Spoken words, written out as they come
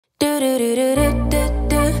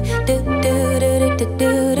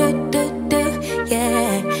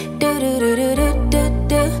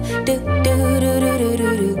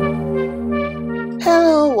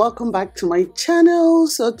Hello, welcome back to my channel.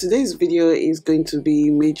 So today's video is going to be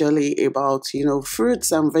majorly about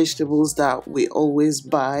fruits and vegetables that we always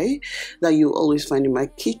buy, that you always find in my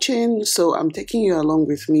kitchen. So I'm taking you along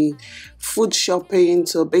with me food shopping.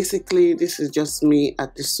 So basically this is just me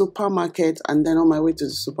at the supermarket, and then on my way to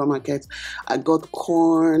the supermarket I got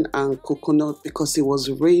corn and coconut because it was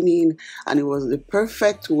raining and it was the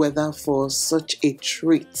perfect weather for such a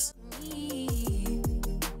treat.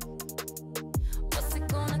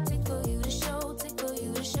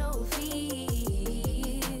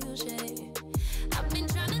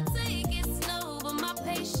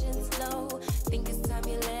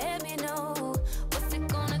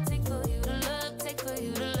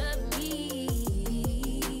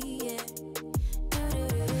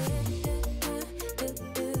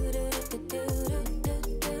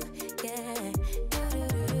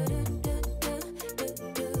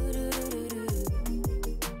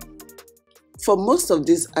 For most of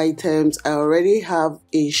these items, I already have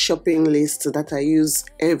a shopping list that I use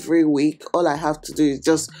every week. All I have to do is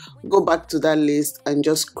just go back to that list and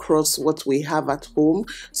just cross what we have at home.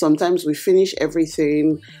 Sometimes we finish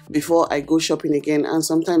everything before I go shopping again, and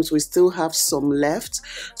sometimes we still have some left.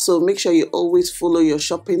 So make sure you always follow your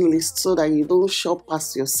shopping list so that you don't shop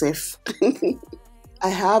past yourself. I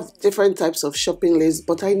have different types of shopping lists,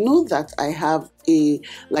 but I know that I have a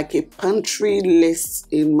pantry list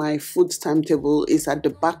in my food timetable. It's at the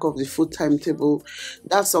back of the food timetable.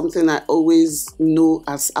 That's something I always know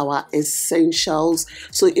as our essentials.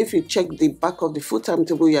 So if you check the back of the food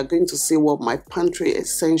timetable, you're going to see what my pantry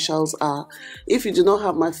essentials are. If you do not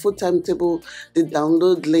have my food timetable, the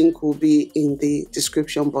download link will be in the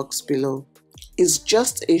description box below. It's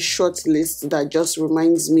just a short list that just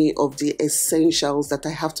reminds me of the essentials that I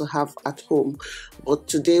have to have at home. But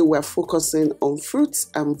today we're focusing on fruits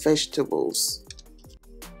and vegetables.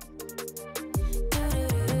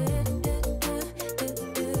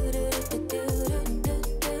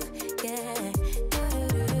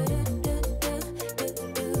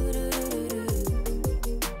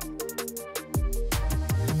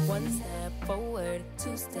 One step forward,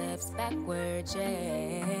 two steps backwards,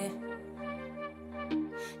 yeah.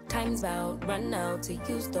 Time's about run out to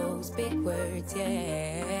use those big words,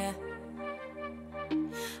 yeah.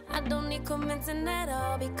 I don't need convincing at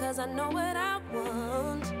all because I know what I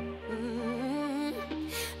want.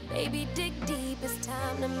 Baby, dig deep, it's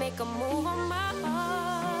time to make a move on my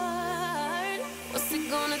heart. What's it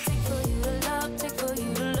gonna take for you to love, take for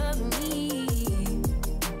you to love me?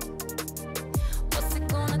 What's it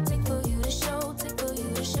gonna take for you to show, take for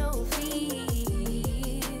you to show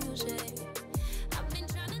feels, yeah.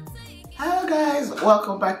 Hello guys,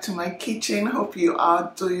 welcome back to my kitchen. Hope you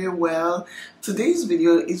are doing well. Today's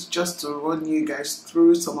video is just to run you guys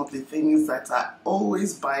through some of the things that I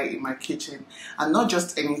always buy in my kitchen, and not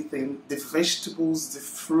just anything, the vegetables, the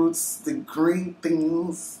fruits, the green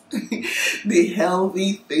things, the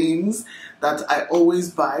healthy things that I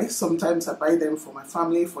always buy. Sometimes I buy them for my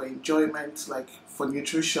family, for enjoyment, like for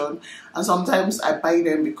nutrition, and sometimes I buy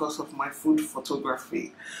them because of my food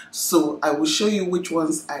photography. So I will show you which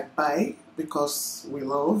ones I buy because we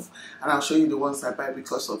love, and I'll show you the ones I buy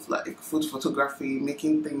because of like food photography,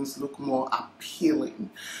 making things look more appealing.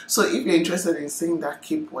 So if you're interested in seeing that,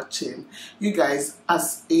 keep watching. You guys,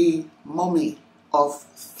 as a mommy of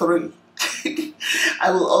 3,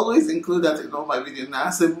 I will always include that in all my videos. Now,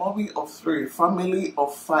 as a mommy of 3, family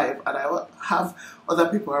of 5, and I have other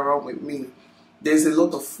people around with me, there's a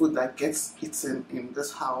lot of food that gets eaten in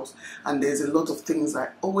this house, and there's a lot of things I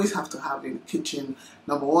always have to have in the kitchen.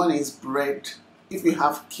 Number one is bread. If you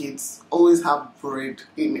have kids, always have bread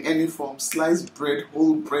in any form, sliced bread,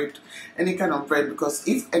 whole bread, any kind of bread, because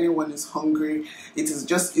if anyone is hungry, it is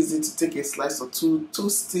just easy to take a slice or two,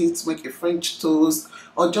 toast it, make a French toast,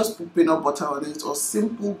 or just put peanut butter on it, or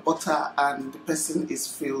simple butter, and the person is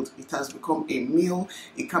filled. It has become a meal.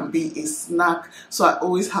 It can be a snack. So I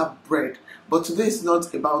always have bread. But today is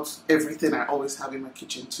not about everything I always have in my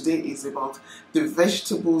kitchen. Today is about the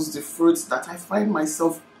vegetables, the fruits that I find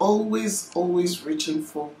myself always reaching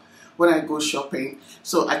for when I go shopping.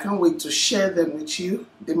 So I can't wait to share them with you.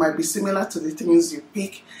 They might be similar to the things you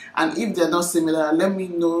pick, and if they're not similar, let me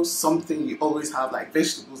know something you always have, like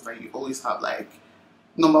vegetables that you always have. Like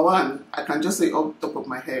number one, I can just say off the top of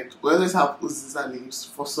my head, we always have uziza leaves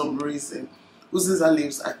for some reason. Uziza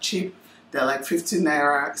leaves are cheap. They're like 50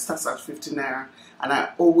 naira, it starts at 50 naira, and I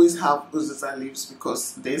always have uziza leaves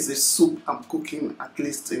because there's a soup I'm cooking at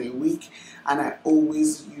least in a week, and I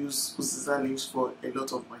always use uziza leaves for a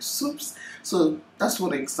lot of my soups. So that's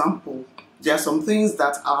one example. There are some things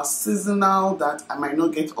that are seasonal that I might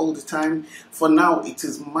not get all the time. For now, it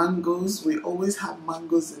is mangoes. We always have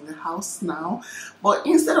mangoes in the house now. But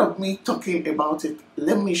instead of me talking about it,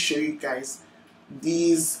 let me show you guys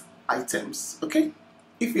these items, okay?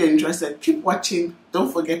 If you're interested, keep watching.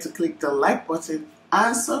 Don't forget to click the like button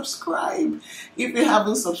and subscribe. If you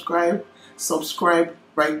haven't subscribed, subscribe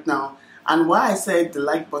right now. And why I said the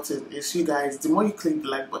like button is, you guys, the more you click the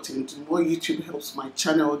like button, the more YouTube helps my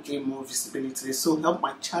channel gain more visibility. So help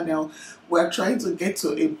my channel. We're trying to get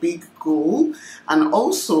to a big goal. And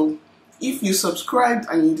also, if you subscribed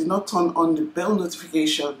and you did not turn on the bell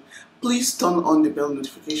notification, please turn on the bell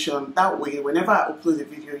notification. That way, whenever I upload a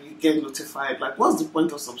video, you get notified. Like, what's the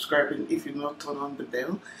point of subscribing if you not turn on the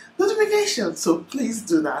bell notification? So please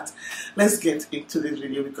do that. Let's get into this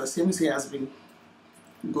video because Yemisi has been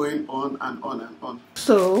going on and on and on.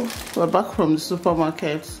 So we're back from the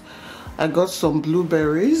supermarket. I got some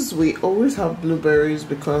blueberries. We always have blueberries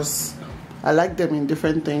because I like them in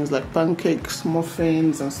different things like pancakes,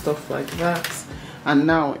 muffins and stuff like that. And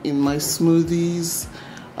now in my smoothies,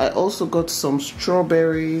 I also got some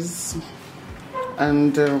strawberries,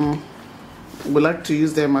 and we like to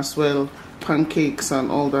use them as well, pancakes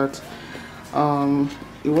and all that.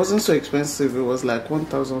 It wasn't so expensive. It was like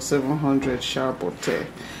 1,700 sharp, but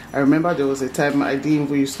I remember there was a time I didn't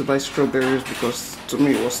even used to buy strawberries because to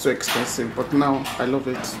me it was too expensive, but now I love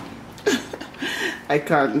it. I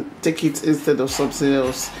can take it instead of something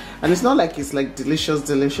else, and it's not like it's like delicious,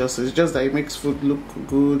 it's just that it makes food look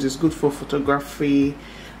good. It's good for photography,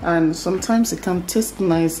 and sometimes it can taste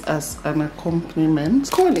nice as an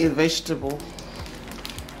accompaniment. Corn is a vegetable.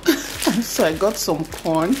 So I got some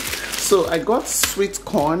corn. So I got sweet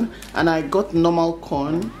corn and I got normal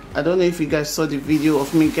corn. I don't know if you guys saw the video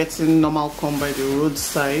of me getting normal corn by the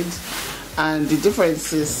roadside. And the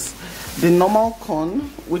difference is the normal corn,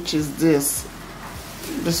 which is this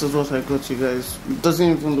is what I got, you guys. It doesn't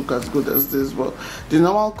even look as good as this, but the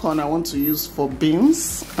normal corn I want to use for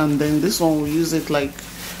beans, and then this one we use it like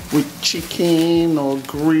with chicken or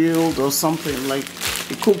grilled or something. Like,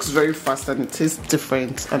 it cooks very fast and it tastes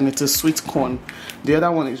different, and it is sweet corn. The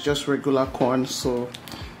other one is just regular corn, so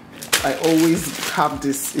I always have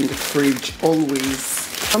this in the fridge, always.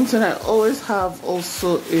 Something I always have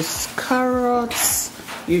also is carrots,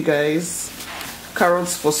 you guys.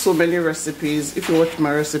 Carrots for so many recipes. If you watch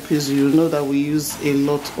my recipes, you know that we use a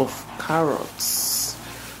lot of carrots.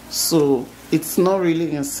 So it's not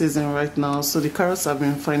really in season right now, so the carrots I've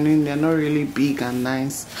been finding, they're not really big and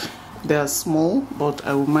nice. They are small, but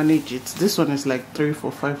I will manage it. This one is like 3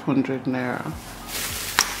 for 500 naira.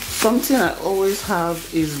 Something I always have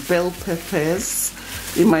is bell peppers.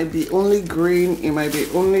 It might be only green, it might be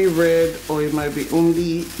only red, or it might be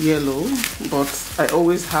only yellow, but I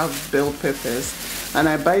always have bell peppers. And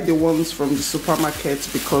I buy the ones from the supermarket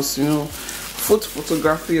because, you know, food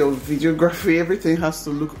photography or videography, everything has to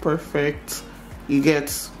look perfect. You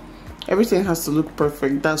get, everything has to look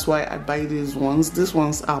perfect. That's why I buy these ones. These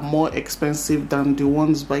ones are more expensive than the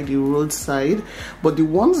ones by the roadside, but the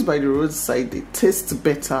ones by the roadside, they taste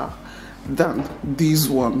better than these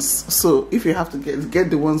ones. So if you have to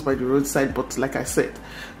get the ones by the roadside, but like I said,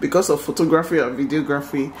 because of photography or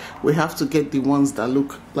videography, we have to get the ones that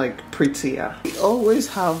look like prettier. We always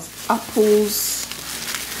have apples,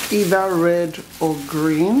 either red or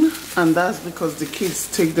green, and that's because the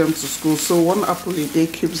kids take them to school. So one apple a day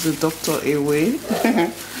keeps the doctor away.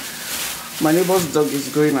 My neighbor's dog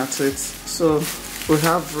is going at it. So we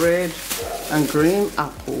have red and green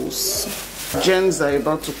apples. Gens are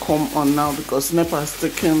about to come on now because NEPA is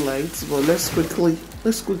taking lights, but let's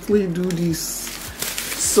quickly do this.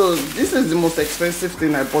 So this is the most expensive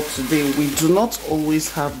thing I bought today. We do not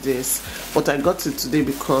always have this, but I got it today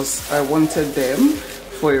because I wanted them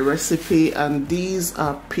for a recipe. And these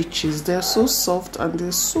are peaches. They're so soft and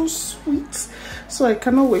they're so sweet, so I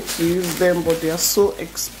cannot wait to use them, but they are so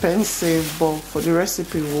expensive. But for the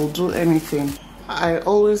recipe, we'll do anything. I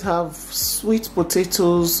always have sweet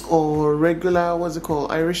potatoes or regular, what's it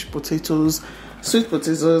called, Irish potatoes. Sweet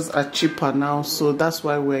potatoes are cheaper now, so that's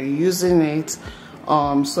why we're using it.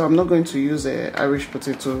 So I'm not going to use a Irish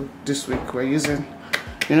potato this week. We're using,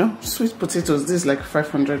 you know, sweet potatoes. This is like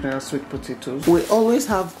 500 naira sweet potatoes. We always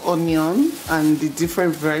have onion and the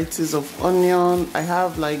different varieties of onion. I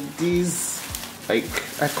have like these, like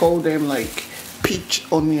I call them like peach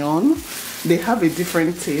onion. They have a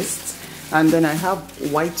different taste. And then I have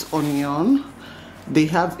white onion. They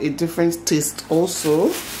have a different taste also.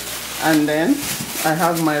 And then I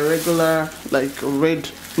have my regular like red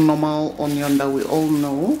normal onion that we all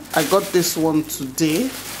know. I got this one today.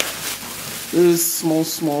 These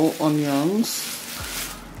small onions.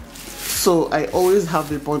 So I always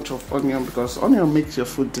have a bunch of onion because onion makes your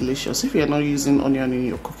food delicious. If you're not using onion in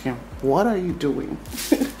your cooking, what are you doing?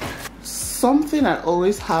 Something I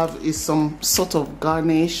always have is some sort of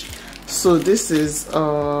garnish. So this is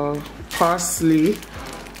parsley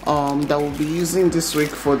that we'll be using this week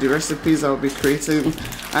for the recipes I'll be creating.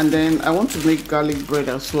 And then I want to make garlic bread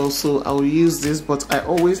as well, so I'll use this, but I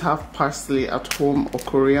always have parsley at home or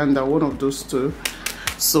coriander, one of those two.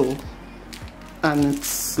 So, and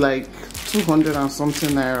it's like 200 and something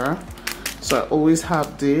naira, so I always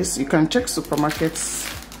have this. You can check supermarkets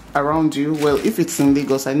around you. Well, if it's in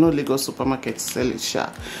Lagos, I know Lagos supermarkets sell it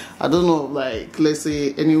sha. I don't know, like let's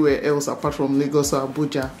say anywhere else apart from Lagos or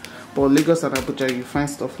Abuja, but Lagos and Abuja you find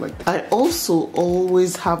stuff like that. I also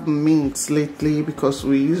always have mint lately because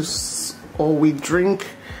we use or we drink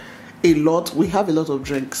a lot. We have a lot of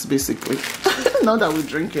drinks basically. Not that we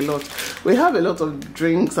drink a lot, we have a lot of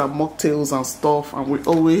drinks and mocktails and stuff, and we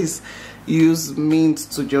always use mint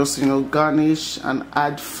to just, you know, garnish and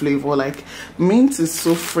add flavor. Like mint is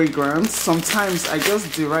so fragrant. Sometimes I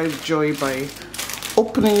just derive joy by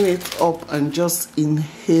opening it up and just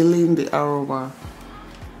inhaling the aroma.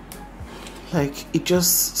 Like it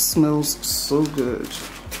just smells so good.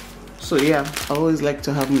 So yeah, I always like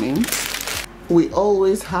to have mint. We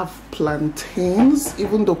always have plantains,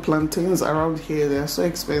 even though plantains around here they are so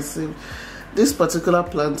expensive. This particular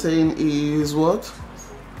plantain is what,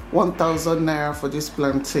 1,000 naira for this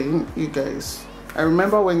plantain, you guys. I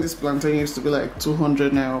remember when this plantain used to be like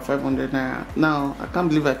 200 naira or 500 naira. Now I can't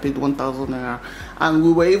believe I paid 1,000 naira, and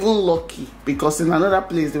we were even lucky because in another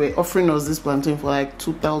place they were offering us this plantain for like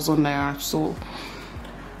 2,000 naira. So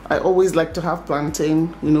I always like to have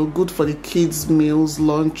plantain, you know, good for the kids' meals,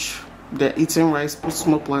 lunch. They're eating rice, put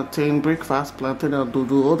small plantain, breakfast, plantain and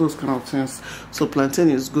dodo, all those kind of things. So plantain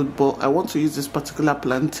is good, but I want to use this particular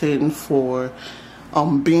plantain for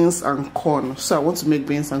beans and corn. So I want to make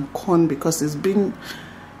beans and corn because it's been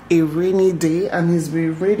a rainy day and it's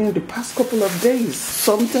been raining the past couple of days.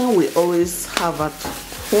 Something we always have at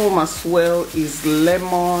home as well is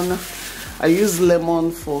lemon. I use lemon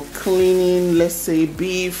for cleaning, let's say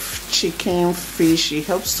beef, chicken, fish. It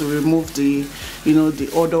helps to remove the, you know, the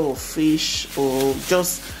odor of fish, or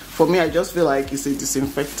just for me, I just feel like it's a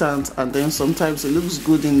disinfectant. And then sometimes it looks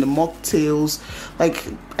good in the mocktails. Like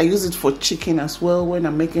I use it for chicken as well when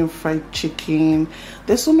I'm making fried chicken.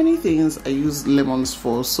 There's so many things I use lemons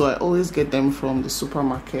for, so I always get them from the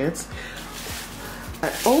supermarket.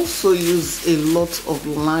 I also use a lot of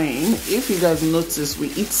lime. If you guys notice, we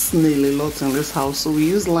eat snail a lot in this house, so we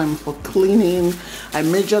use lime for cleaning. I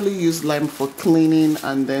majorly use lime for cleaning,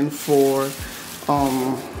 and then for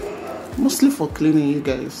mostly for cleaning, you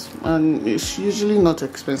guys, and it's usually not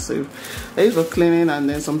expensive. I use for cleaning, and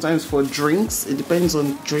then sometimes for drinks. It depends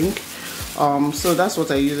on drink. So that's what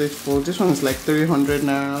I use it for. This one is like 300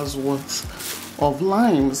 naira worth of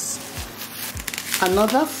limes.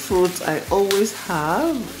 Another fruit I always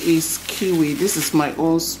have is kiwi. This is my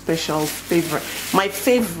own special favorite. My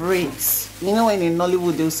favorite. You know, when in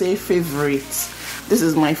Nollywood they'll say favorite. This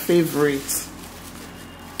is my favorite.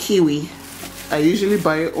 Kiwi. I usually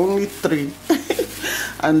buy only 3.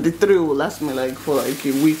 And the 3 will last me like for like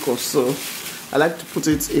a week or so. I like to put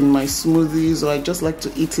it in my smoothies, or I just like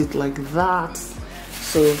to eat it like that.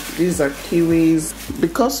 So these are kiwis.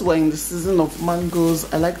 Because we're in the season of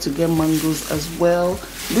mangoes, I like to get mangoes as well.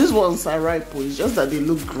 These ones are ripe, it's just that they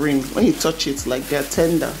look green. When you touch it, like they're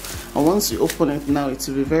tender. And once you open it now, it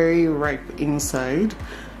will be very ripe inside.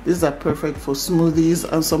 These are perfect for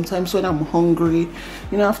smoothies. And sometimes when I'm hungry,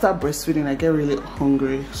 you know, after breastfeeding, I get really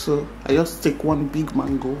hungry. So I just take one big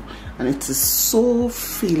mango, and it is so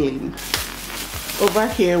filling. Over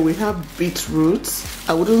here we have beetroot.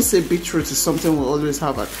 I wouldn't say beetroot is something we always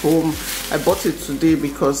have at home. I bought it today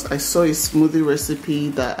because I saw a smoothie recipe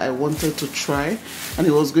that I wanted to try, and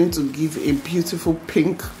it was going to give a beautiful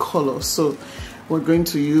pink color. So we're going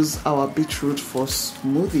to use our beetroot for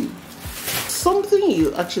smoothie. Something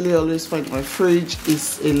you actually always find in my fridge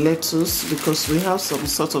is a lettuce, because we have some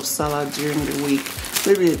sort of salad during the week.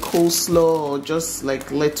 Maybe a coleslaw, or just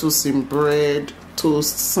like lettuce in bread,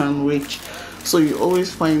 toast, sandwich. So you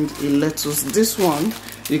always find a lettuce. This one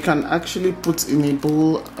you can actually put in a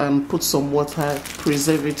bowl and put some water,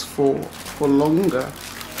 preserve it for longer.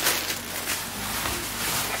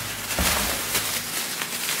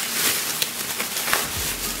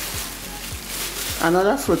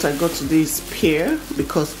 Another fruit I got today is pear,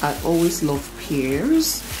 because I always love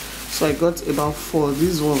pears. So I got about 4.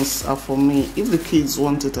 These ones are for me. If the kids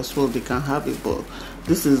want it as well, they can have it, but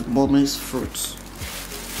this is mommy's fruit.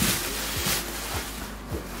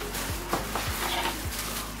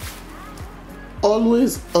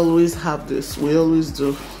 Always have this. We always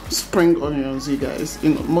do spring onions, you guys.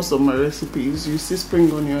 In most of my recipes you see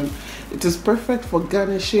spring onion. It is perfect for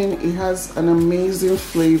garnishing. It has an amazing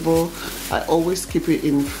flavor. I always keep it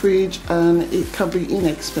in the fridge, and it can be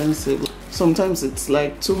inexpensive. Sometimes it's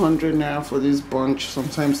like 200 naira for this bunch,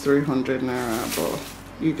 sometimes 300 naira, but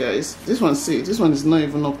you guys, this one is not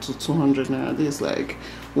even up to 200 naira. This is like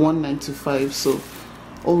 195, so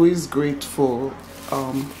always great for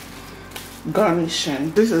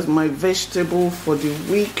garnishing. This is my vegetable for the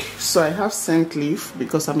week. So I have scent leaf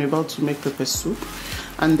because I'm about to make pepper soup,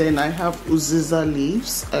 and then I have uziza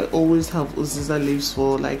leaves. I always have uziza leaves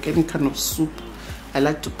for like any kind of soup. I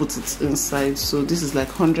like to put it inside. So this is like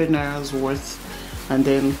 100 naira's worth, and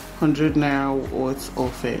then 100 naira worth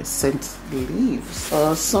of scent leaves.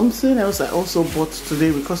 Something else I also bought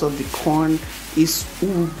today because of the corn is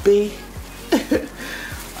ube.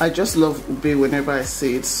 I just love ube whenever I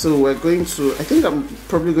see it. So we're going to, I think I'm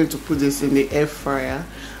probably going to put this in the air fryer.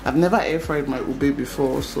 I've never air fried my ube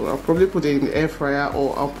before, so I'll probably put it in the air fryer,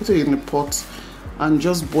 or I'll put it in the pot and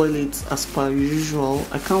just boil it as per usual.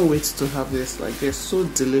 I can't wait to have this. Like, they're so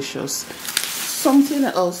delicious. Something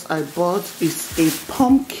else I bought is a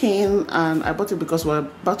pumpkin, and I bought it because we're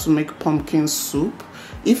about to make pumpkin soup.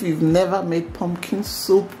 If you've never made pumpkin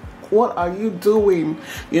soup, what are you doing?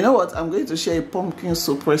 You know what, I'm going to share a pumpkin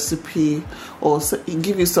soup recipe, or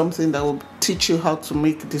give you something that will teach you how to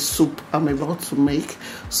make the soup I'm about to make.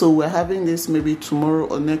 So we're having this maybe tomorrow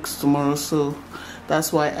or next tomorrow, so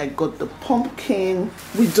that's why I got the pumpkin.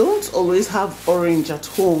 We don't always have orange at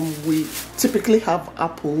home. We typically have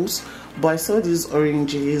apples, but I saw these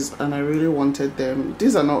oranges and I really wanted them.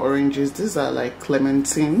 These are not oranges, these are like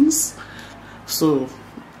clementines. So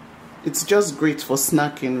it's just great for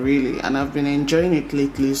snacking, really, and I've been enjoying it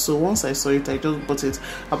lately. So once I saw it, I just bought it.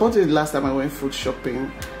 I bought it last time I went food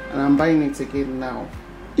shopping, and I'm buying it again now.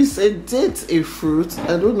 Is a date a fruit?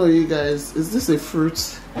 I don't know, you guys. Is this a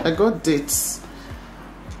fruit? I got dates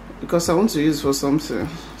because I want to use for something.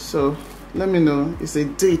 So let me know. Is a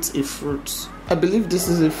date a fruit? I believe this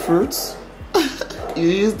is a fruit. You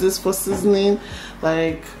use this for seasoning,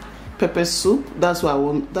 like pepper soup. That's why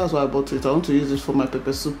I bought it. I want to use it for my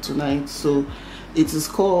pepper soup tonight. So it is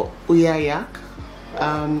called uyayak,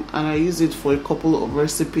 and I use it for a couple of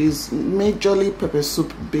recipes, majorly pepper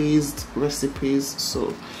soup based recipes.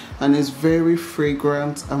 So, and it's very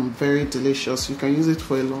fragrant and very delicious. You can use it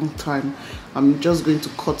for a long time. I'm just going to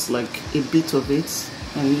cut like a bit of it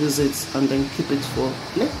and use it, and then keep it for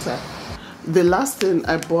later. The last thing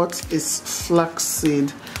I bought is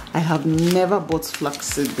flaxseed. I have never bought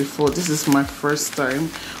flaxseed before. This is my first time,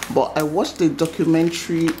 but I watched a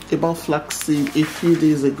documentary about flaxseed a few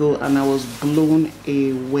days ago and I was blown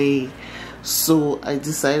away. So I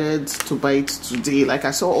decided to buy it today. Like,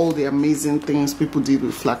 I saw all the amazing things people did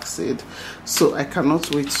with flaxseed, so I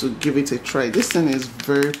cannot wait to give it a try. This thing is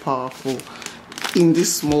very powerful in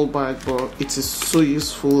this small bag, but it is so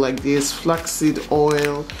useful. Like, there's flaxseed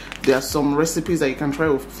oil. There are some recipes that you can try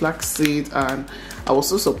with flaxseed, and I was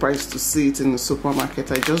so surprised to see it in the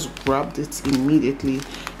supermarket. I just grabbed it immediately.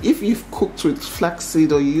 If you've cooked with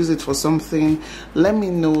flaxseed or you use it for something, let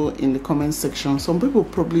me know in the comment section. Some people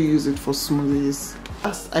probably use it for smoothies.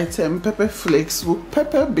 Last item, pepper flakes. Will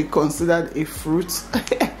pepper be considered a fruit?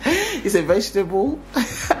 It's a vegetable.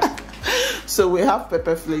 So we have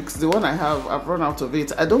pepper flakes. The one I have, I've run out of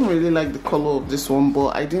it. I don't really like the color of this one, but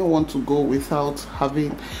I didn't want to go without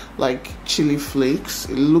having like chili flakes.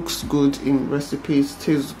 It looks good in recipes,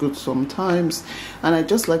 tastes good sometimes, and I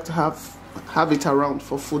just like to have it around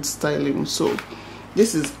for food styling. So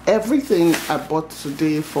this is everything I bought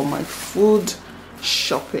today for my food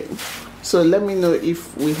shopping. So let me know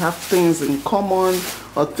if we have things in common,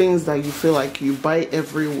 or things that you feel like you buy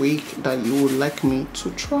every week that you would like me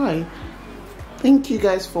to try. Thank you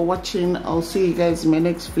guys for watching. I'll see you guys in my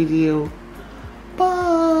next video.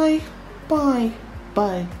 Bye. Bye.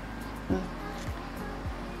 Bye.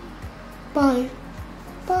 Bye.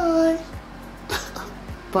 Bye.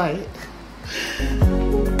 Bye.